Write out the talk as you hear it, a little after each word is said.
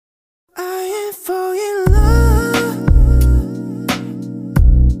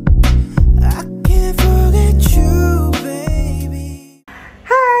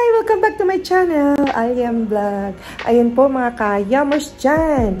Alien Vlog. Ayun po mga ka-yummers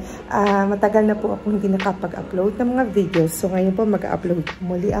dyan. Matagal na po ako hindi nakapag-upload ng mga videos. So ngayon po mag-upload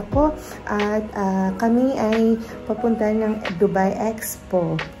muli ako. At kami ay papunta ng Dubai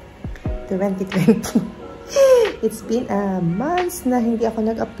Expo 2020. It's been months na hindi ako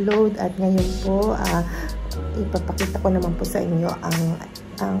nag-upload. At ngayon po ipapakita ko naman po sa inyo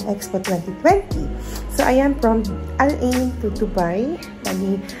ang Expo 2020. So ayan, from Al-Ain to Dubai.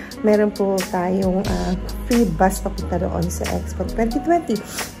 Meron po tayong free bus papunta doon sa Expo 2020.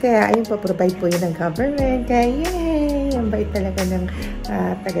 Kaya ayun po, provide po yun ng government. Kaya yay! Ang bait talaga ng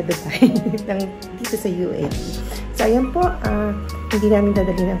taga-Dubai dito sa UAE. So ayan po, hindi namin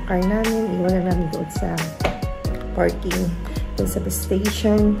dadalhin ang car namin. Iwan na namin doon sa parking, doon sa bus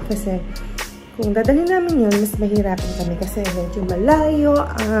station. Kasi kung dadalhin namin yun, mas mahirapan kami kasi medyo malayo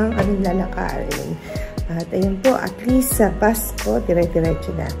ang aming lalakarin. At ayun po, at least sa bus po,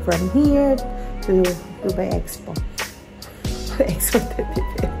 dire-diretso na. From here to Dubai Expo. Expo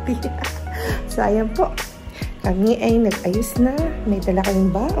 2020. So, ayan po. Kami ay nag-ayos na. May dala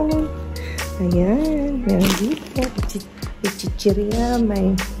kaming baon. Ayan. Meron dito. May chichirya.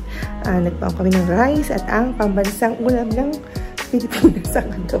 May nagbaon kami ng rice. At ang pambansang ulam ng Pilipinas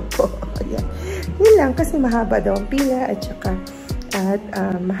ang adobo. Ayan. Yun lang. Kasi mahaba daw ang pila. At saka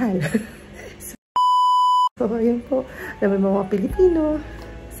mahal. So, ayan po. Alam mo mga Pilipino,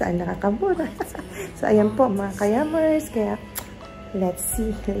 saan nakakamura. So, ayan po, mga kayamers. Kaya, let's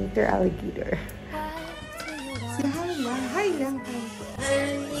see later, alligator. So, hi lang.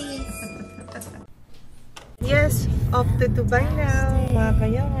 Yes, off to Dubai now, mga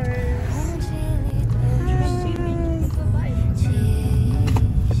kayamers.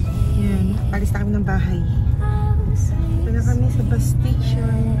 Yan, palis na kami ng bahay. Ito na kami sa bus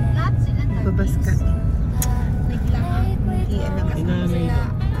station. Babas kami.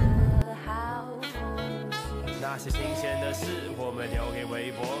 那些新鲜的事，我们留给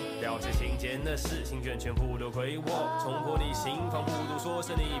微博；了解心间的事，心卷全部都归我。冲破你心房，不读说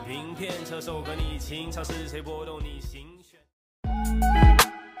是你平片，这首歌你情，尝试谁拨动你心弦。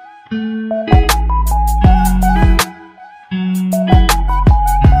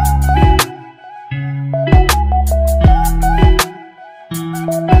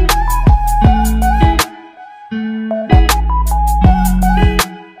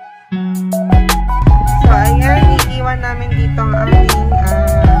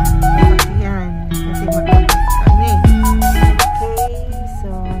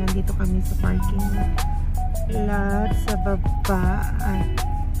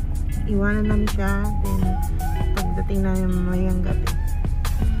 Iwanan namin siya, then pagdating namin mamayang gabi,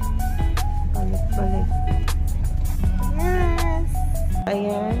 balik. Yes!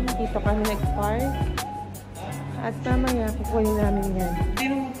 Ayan, dito kami nag-park at mamaya kukunin namin yan.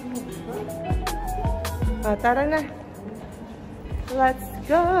 Tara na, let's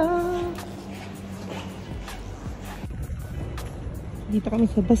go! Dito kami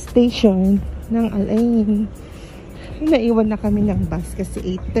sa bus station ng Al-Ain. Naiwan na kami ng bus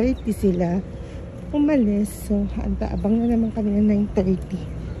kasi 8:30 sila umalis. So, abang na naman kami ng 9:30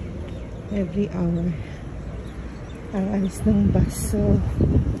 every hour ang alis ng bus. So,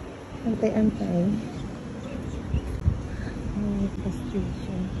 antay-antay. Bus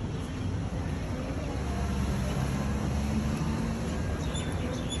station.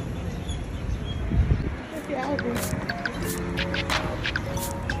 Happy hours.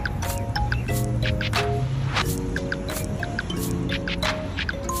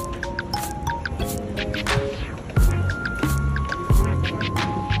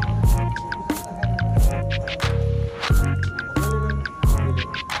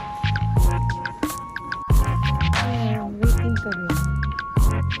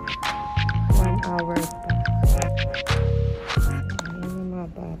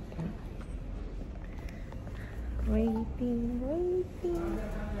 Waiting.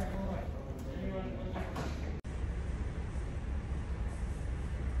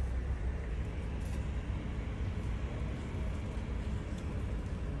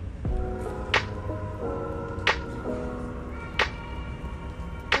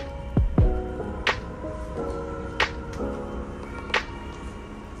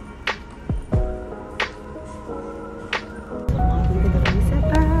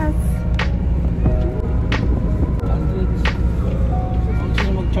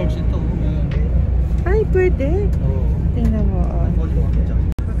 Pwede. Tingnan mo.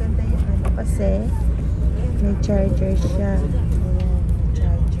 Maganda yung ano kasi may charger siya.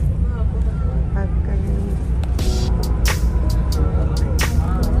 Charger. Pagkalit.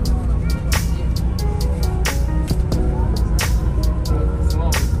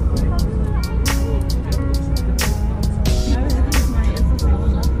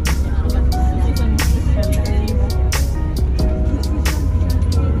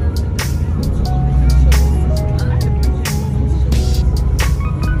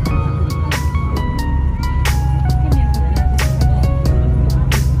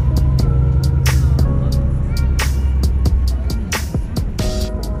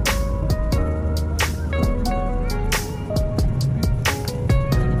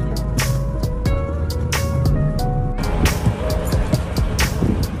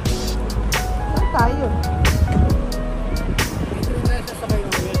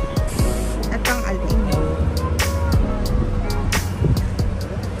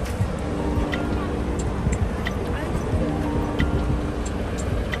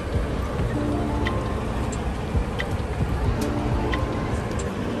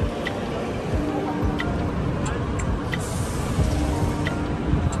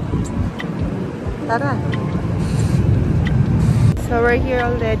 Tara! So we're here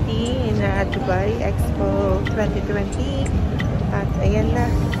already in Dubai Expo 2020. At ayan na.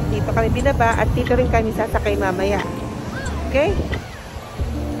 Dito kami binaba at dito rin kami sasakay mamaya. Okay?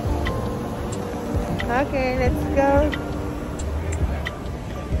 Okay, let's go!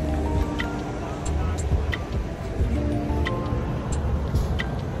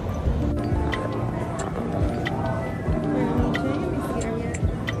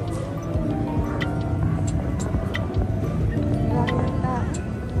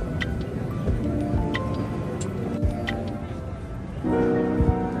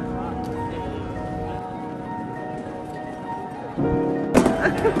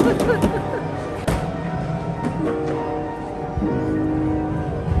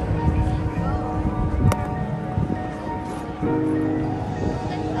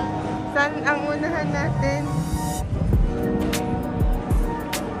 Saan ang unahan natin?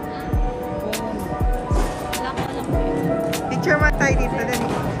 Picture mo tayo dito din.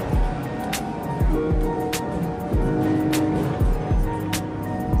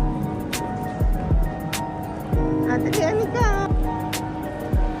 Ate ni Annika.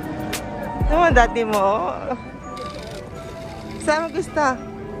 Ano ang dati mo? Saan mo gusto?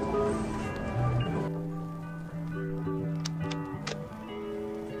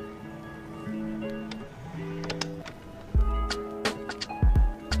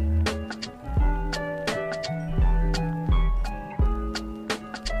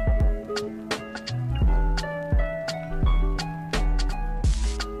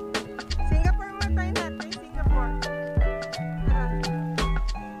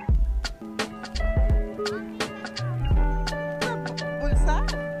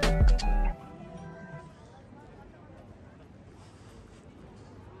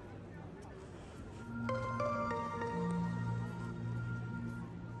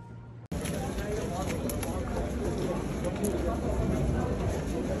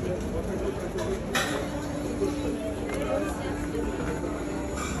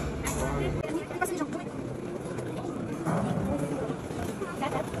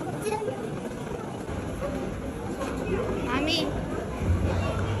 Mami,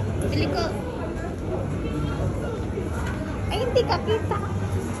 bili ko. Ay, hindi ka kita.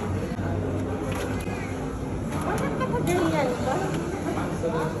 Bakit ka ganyan ba?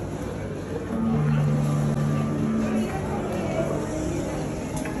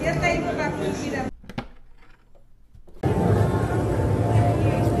 Yan tayo makakita.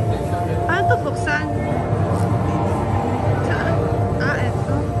 Ano ito buksan? Saan? Ah,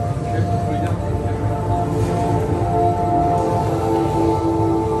 eto.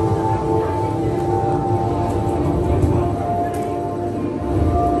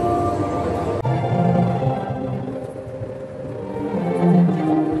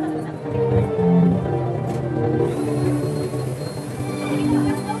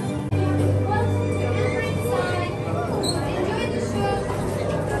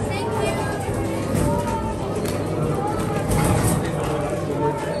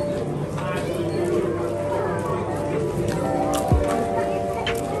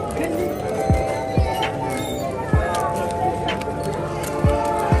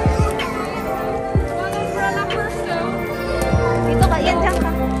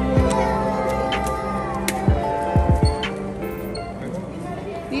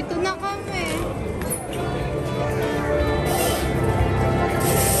 Dito na kami.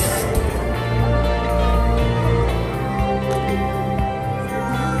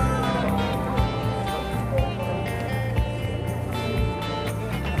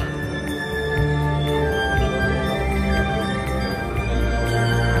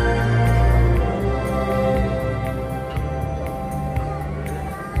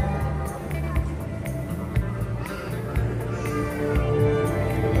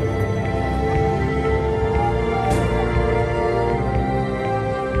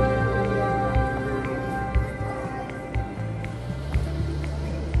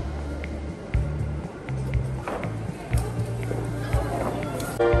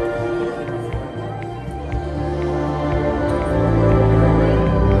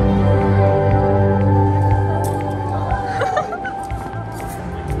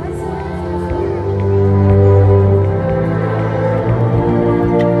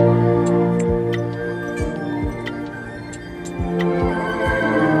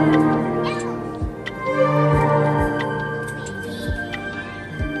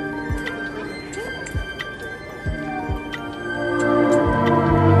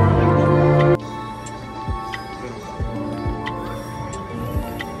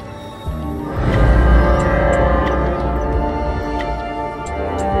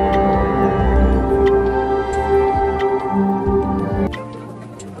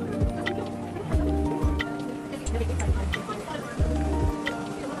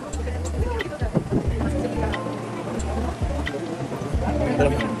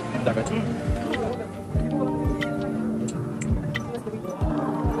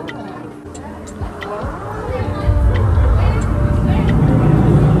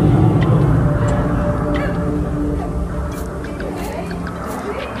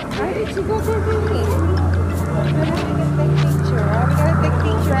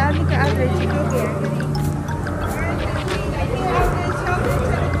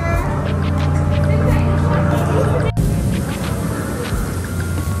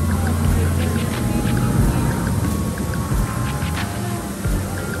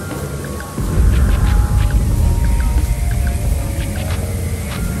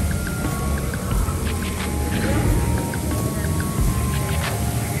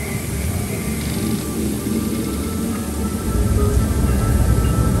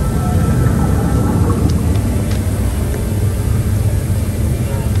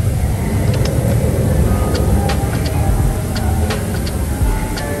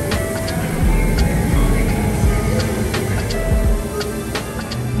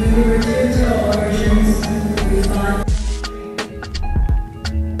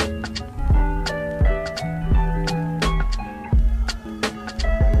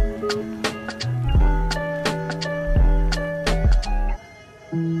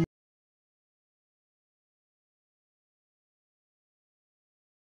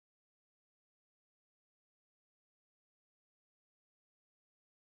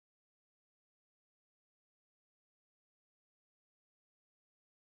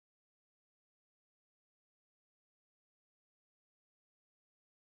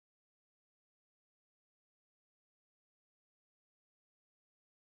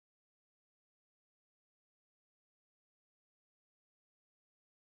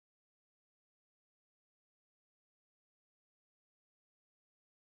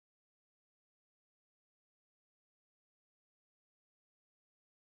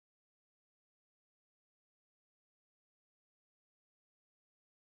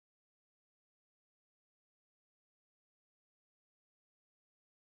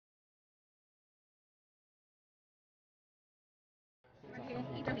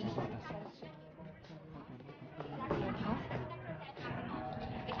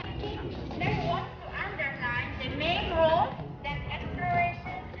 They want to underline the main role that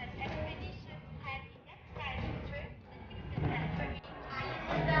exploration and expedition had in exciting trips in the 16th century Italian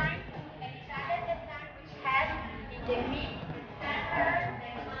design and Italian design which had in the center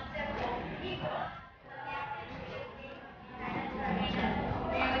the concept of people connected to the Italian tradition,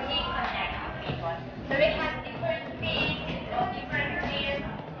 beauty connected people. So we have different themes of different fields,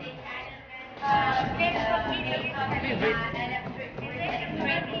 the Italian fields of people and electric themes,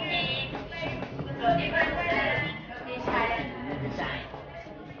 so different elements of the Italian design.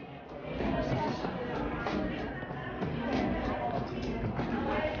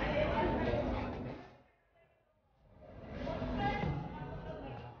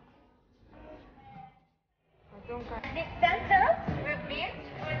 The center were built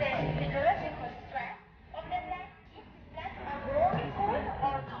for the ecological stress of the land, if the plants are growing good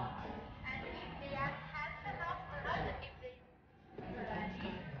or not, and if they are healthy enough or not, if they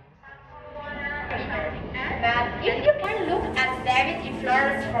but if you can look at David in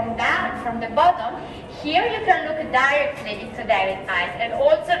Florence from the bottom, here you can look directly into David's eyes and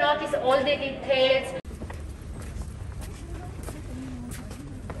also notice all the details.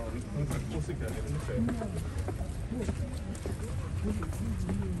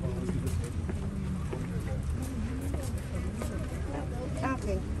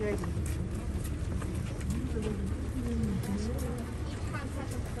 Okay, ready.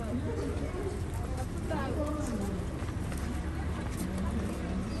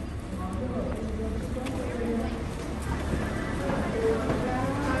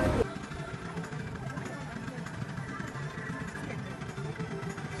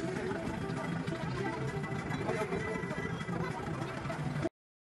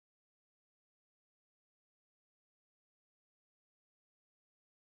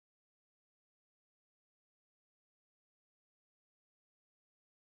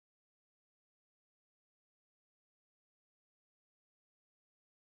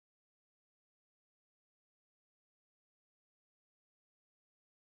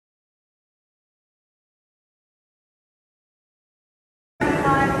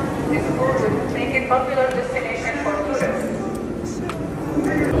 Expo to make it popular destination for tourists.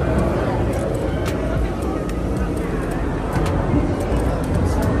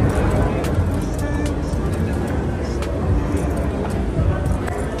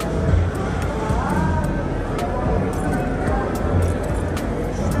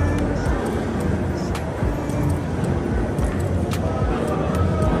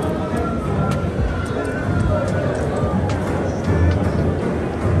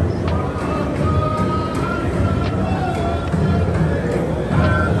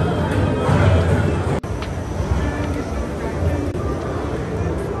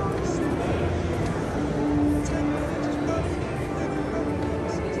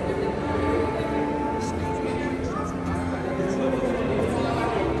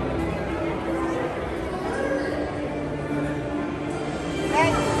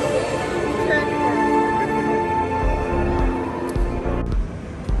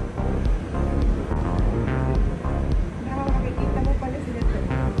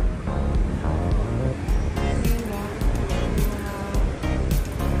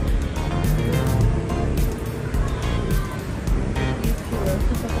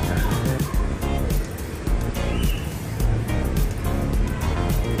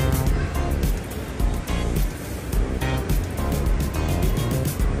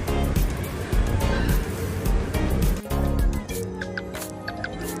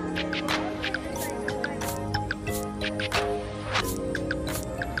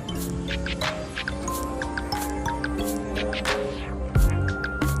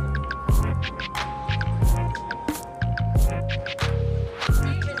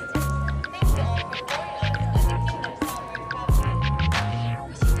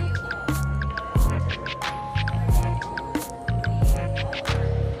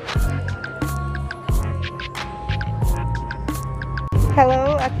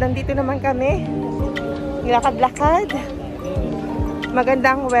 nandito naman kami. Lakad-lakad.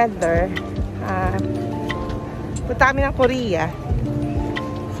 Magandang weather. Punta kami ng Korea.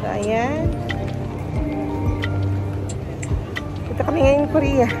 So, ayan. Punta kami ngayon ng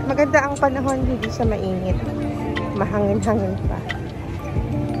Korea. Maganda ang panahon. Hindi siya mainit. Mahangin-hangin pa.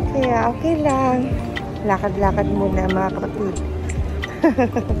 Kaya, okay lang. Lakad-lakad muna, mga kapatid.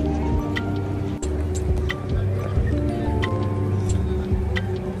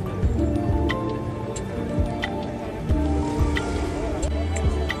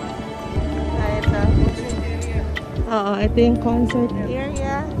 Oo, ito yung concert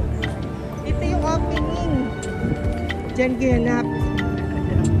area. Ito yung opening. Diyan ginanap.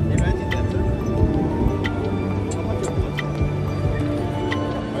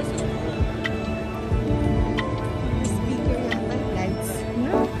 Speaker yata, lights.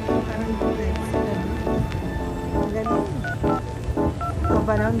 No? Parang lights. Galing.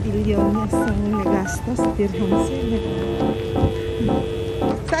 Parang bilyones ang nagastos. Dirham sila.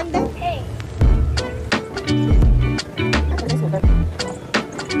 Saan din?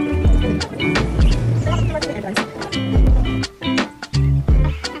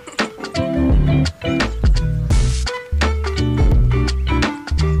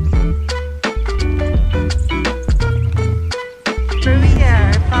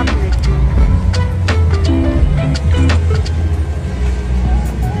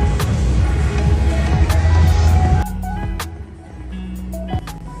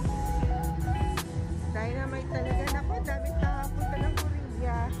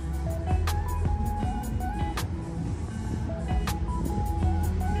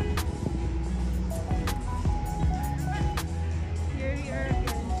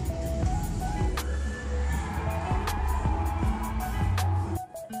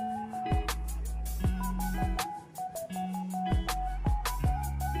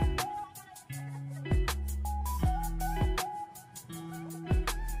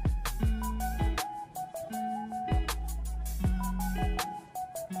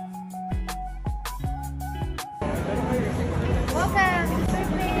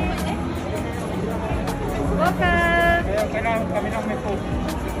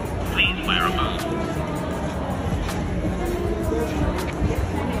 Please wear a mask.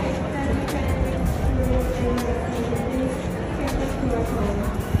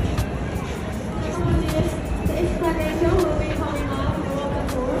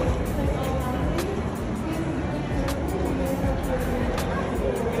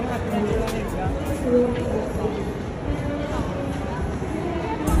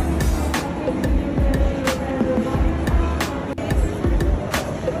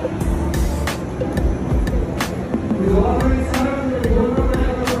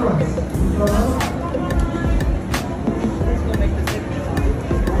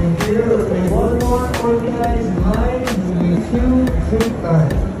 One more organized line,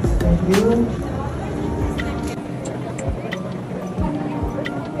 235. Thank you.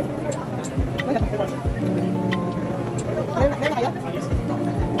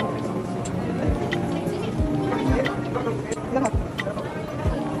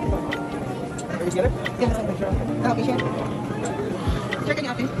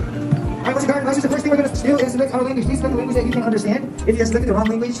 Alright, guys, the first thing we're going to do is select our language. Please select the language that you can understand. If you are selected the wrong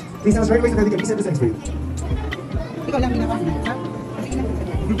language, please tell us right away so that we can reset the settings for you. Alright,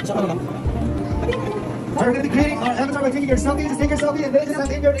 we're going to be creating our avatar by taking your selfie. Just take your selfie and then just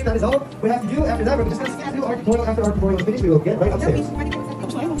type in your name. That is all we have to do. After that, we're just going to skip through our tutorial. After our tutorial is finished, we will get right upstairs.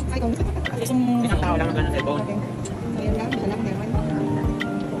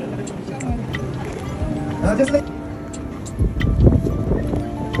 Just like